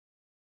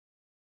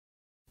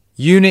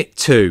Unit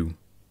 2.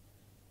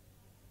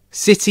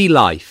 City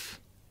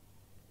Life.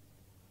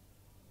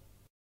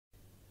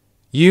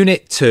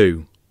 Unit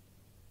 2.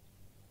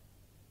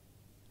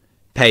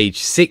 Page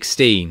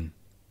 16.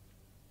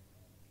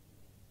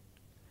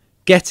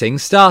 Getting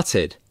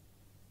started.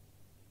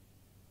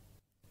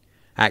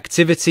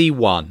 Activity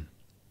 1.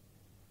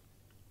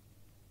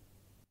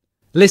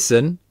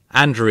 Listen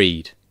and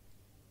read.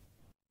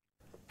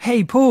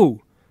 Hey,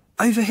 Paul,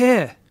 over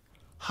here.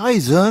 Hi,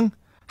 Zung.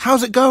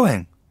 How's it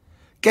going?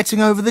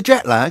 Getting over the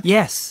jet lag?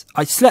 Yes,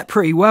 I slept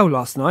pretty well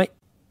last night.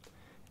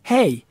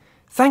 Hey,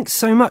 thanks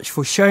so much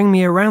for showing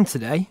me around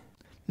today.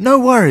 No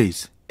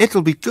worries.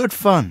 It'll be good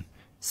fun.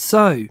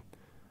 So,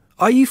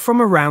 are you from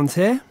around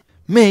here?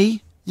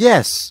 Me?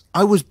 Yes,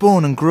 I was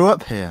born and grew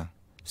up here.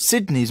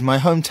 Sydney's my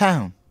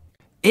hometown.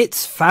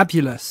 It's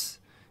fabulous.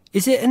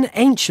 Is it an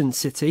ancient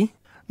city?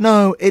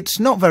 No, it's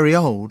not very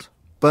old,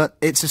 but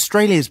it's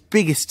Australia's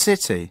biggest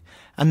city,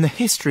 and the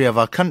history of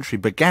our country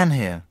began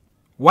here.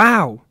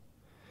 Wow!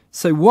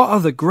 So what are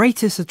the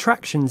greatest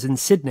attractions in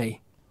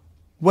Sydney?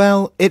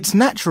 Well, its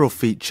natural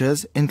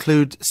features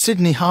include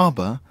Sydney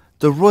Harbour,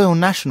 the Royal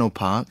National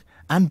Park,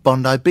 and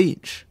Bondi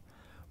Beach.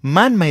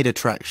 Man-made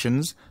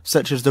attractions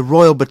such as the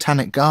Royal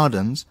Botanic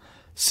Gardens,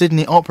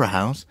 Sydney Opera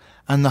House,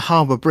 and the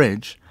Harbour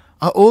Bridge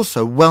are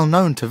also well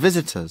known to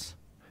visitors.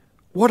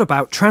 What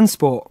about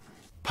transport?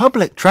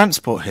 Public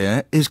transport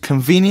here is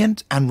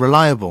convenient and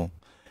reliable.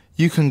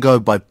 You can go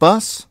by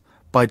bus,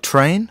 by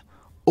train,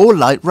 or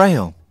light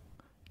rail.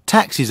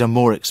 Taxis are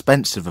more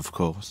expensive, of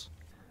course.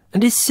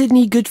 And is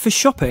Sydney good for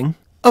shopping?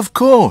 Of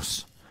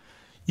course.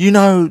 You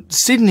know,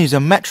 Sydney's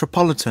a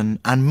metropolitan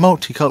and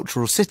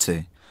multicultural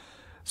city,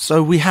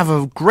 so we have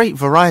a great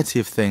variety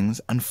of things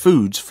and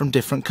foods from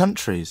different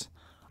countries.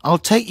 I'll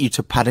take you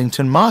to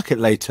Paddington Market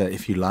later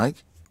if you like.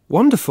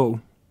 Wonderful.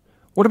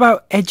 What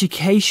about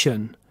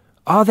education?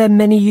 Are there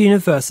many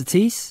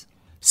universities?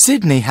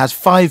 Sydney has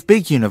 5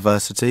 big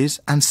universities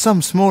and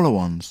some smaller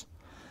ones.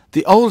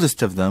 The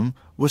oldest of them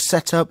was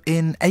set up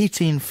in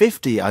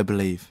 1850, I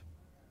believe.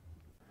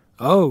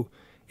 Oh,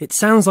 it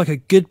sounds like a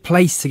good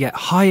place to get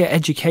higher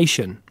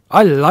education.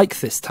 I like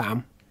this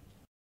town.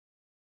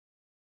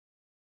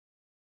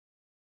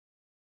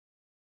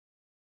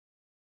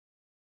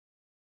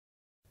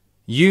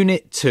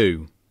 Unit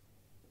 2.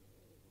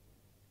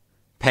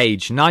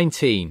 Page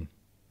 19.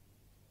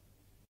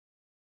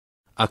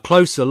 A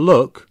closer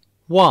look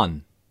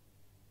 1.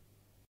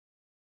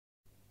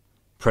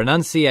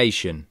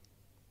 Pronunciation.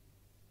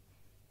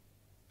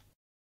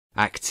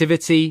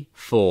 Activity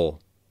 4.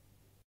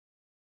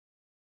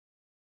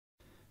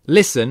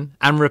 Listen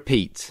and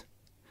repeat,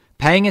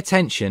 paying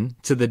attention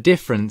to the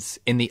difference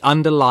in the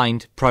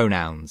underlined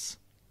pronouns.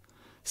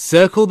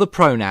 Circle the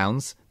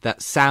pronouns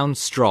that sound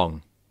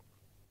strong.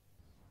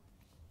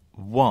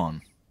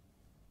 1.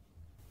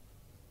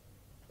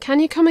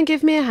 Can you come and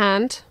give me a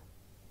hand?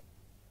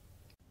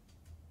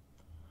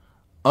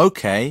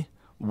 OK,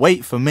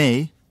 wait for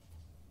me.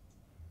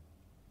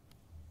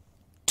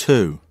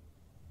 2.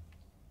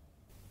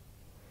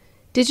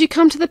 Did you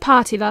come to the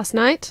party last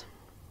night?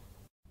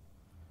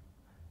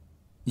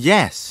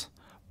 Yes,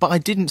 but I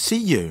didn't see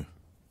you.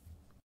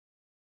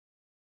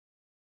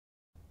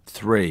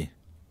 3.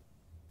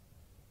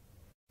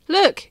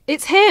 Look,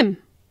 it's him.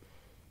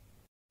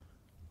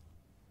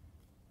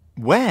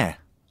 Where?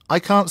 I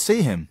can't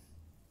see him.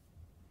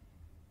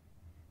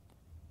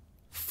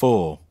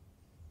 4.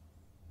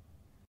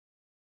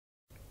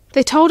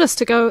 They told us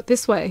to go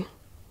this way.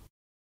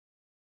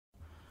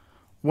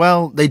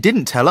 Well, they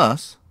didn't tell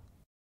us.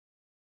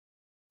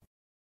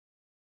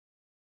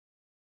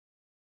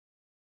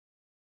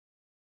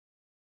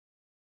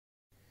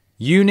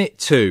 Unit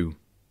 2.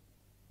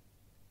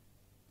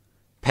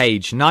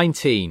 Page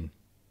 19.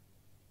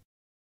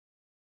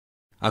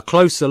 A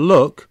closer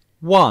look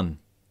 1.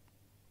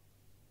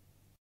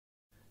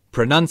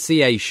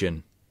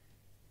 Pronunciation.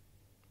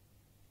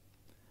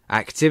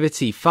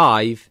 Activity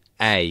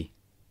 5A.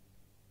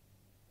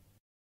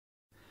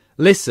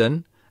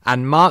 Listen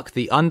and mark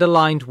the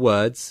underlined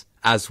words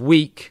as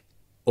weak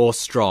or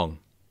strong.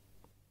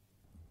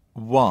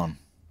 1.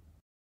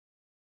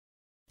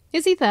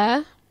 Is he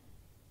there?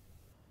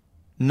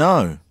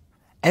 No,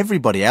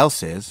 everybody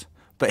else is,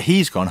 but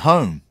he's gone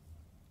home.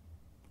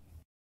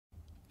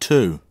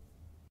 2.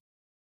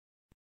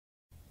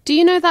 Do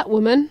you know that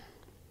woman?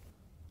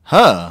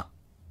 Her?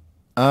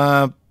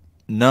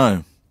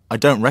 No, I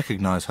don't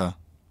recognise her.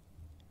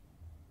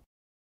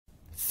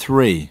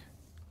 3.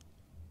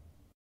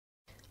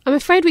 I'm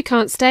afraid we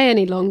can't stay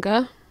any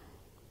longer.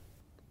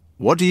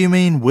 What do you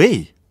mean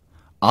we?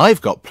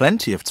 I've got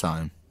plenty of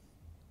time.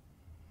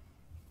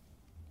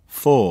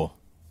 4.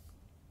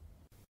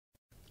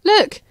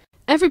 Look,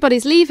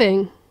 everybody's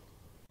leaving.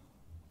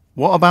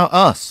 What about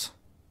us?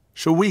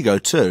 Shall we go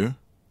too?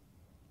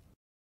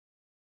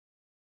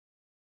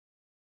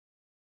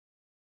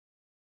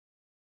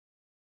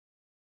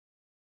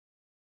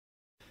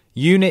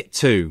 Unit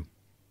 2.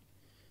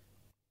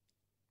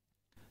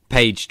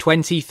 Page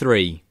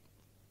 23.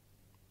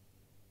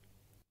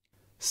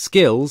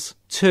 Skills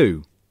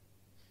 2.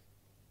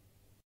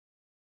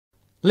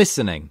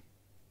 Listening.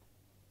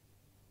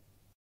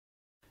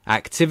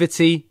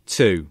 Activity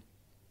 2.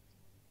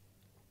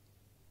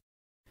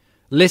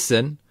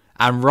 Listen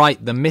and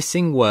write the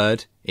missing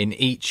word in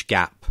each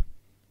gap.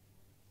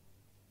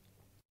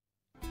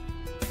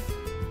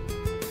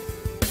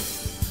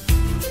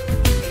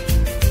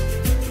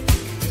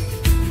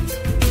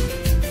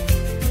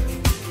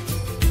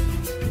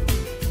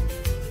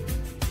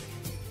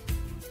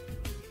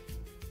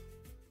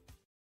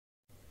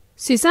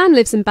 Suzanne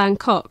lives in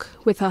Bangkok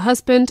with her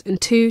husband and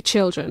 2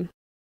 children.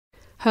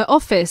 Her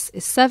office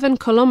is 7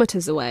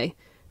 kilometres away,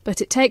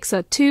 but it takes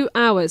her 2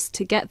 hours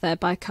to get there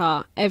by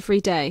car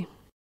every day.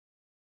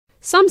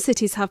 Some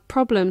cities have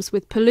problems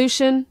with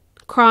pollution,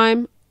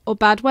 crime, or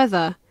bad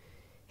weather.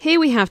 Here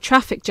we have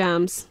traffic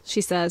jams,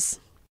 she says.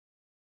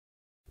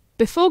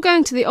 Before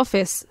going to the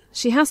office,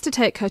 she has to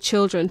take her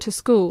children to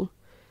school,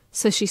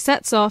 so she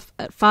sets off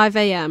at 5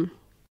 a.m.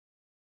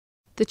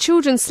 The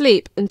children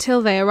sleep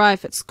until they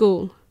arrive at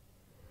school.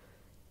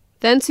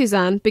 Then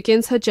Suzanne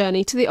begins her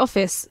journey to the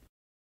office.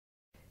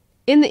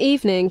 In the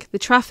evening, the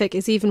traffic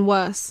is even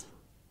worse.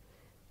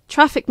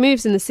 Traffic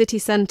moves in the city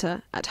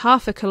centre at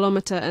half a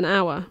kilometre an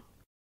hour.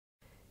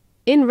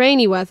 In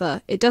rainy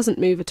weather, it doesn't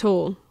move at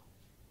all.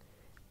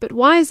 But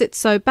why is it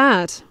so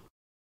bad?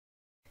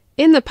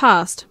 In the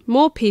past,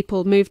 more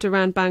people moved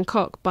around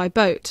Bangkok by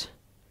boat.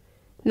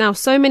 Now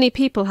so many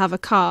people have a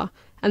car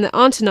and there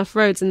aren't enough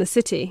roads in the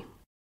city.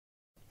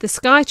 The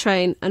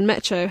SkyTrain and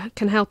Metro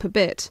can help a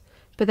bit,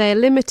 but they are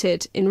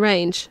limited in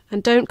range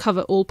and don't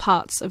cover all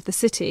parts of the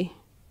city.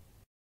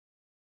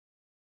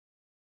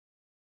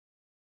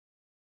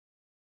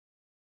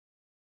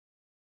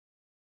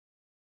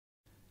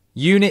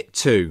 Unit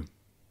 2.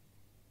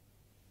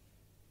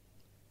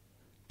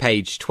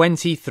 Page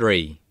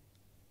 23.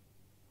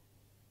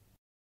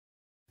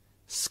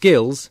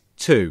 Skills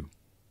 2.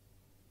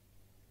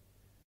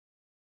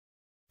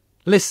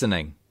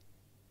 Listening.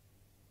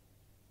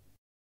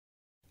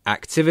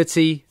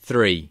 Activity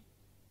 3.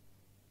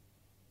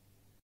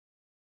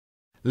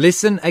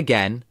 Listen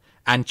again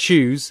and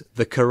choose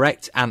the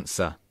correct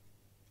answer.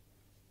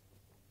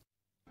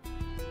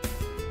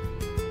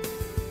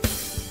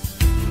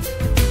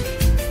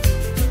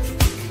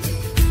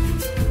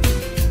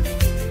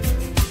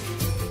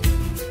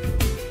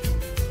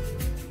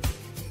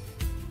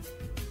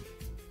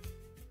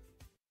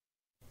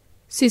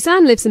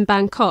 Suzanne lives in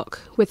Bangkok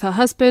with her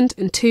husband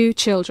and 2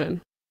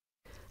 children.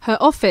 Her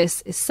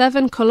office is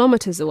 7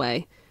 kilometres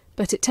away,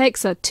 but it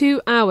takes her 2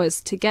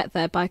 hours to get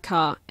there by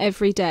car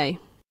every day.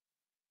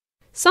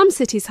 Some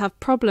cities have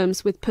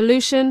problems with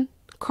pollution,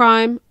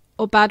 crime,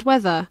 or bad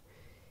weather.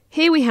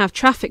 Here we have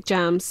traffic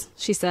jams,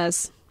 she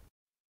says.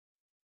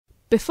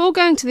 Before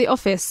going to the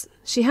office,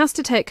 she has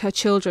to take her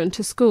children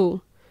to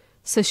school,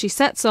 so she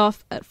sets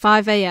off at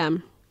 5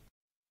 a.m.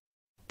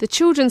 The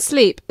children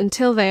sleep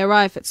until they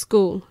arrive at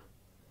school.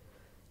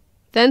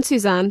 Then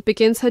Suzanne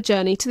begins her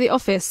journey to the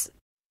office.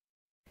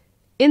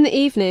 In the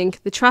evening,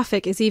 the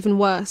traffic is even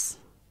worse.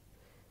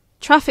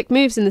 Traffic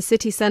moves in the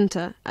city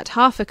centre at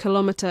half a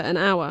kilometre an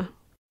hour.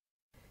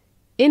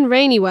 In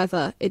rainy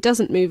weather, it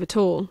doesn't move at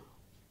all.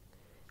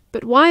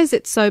 But why is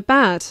it so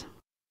bad?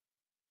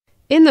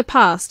 In the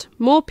past,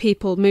 more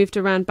people moved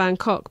around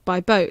Bangkok by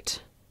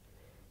boat.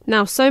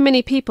 Now so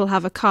many people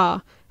have a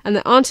car and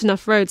there aren't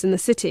enough roads in the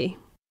city.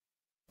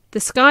 The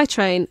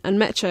SkyTrain and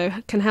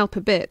Metro can help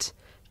a bit,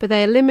 but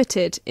they are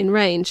limited in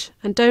range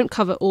and don't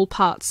cover all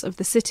parts of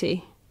the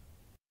city.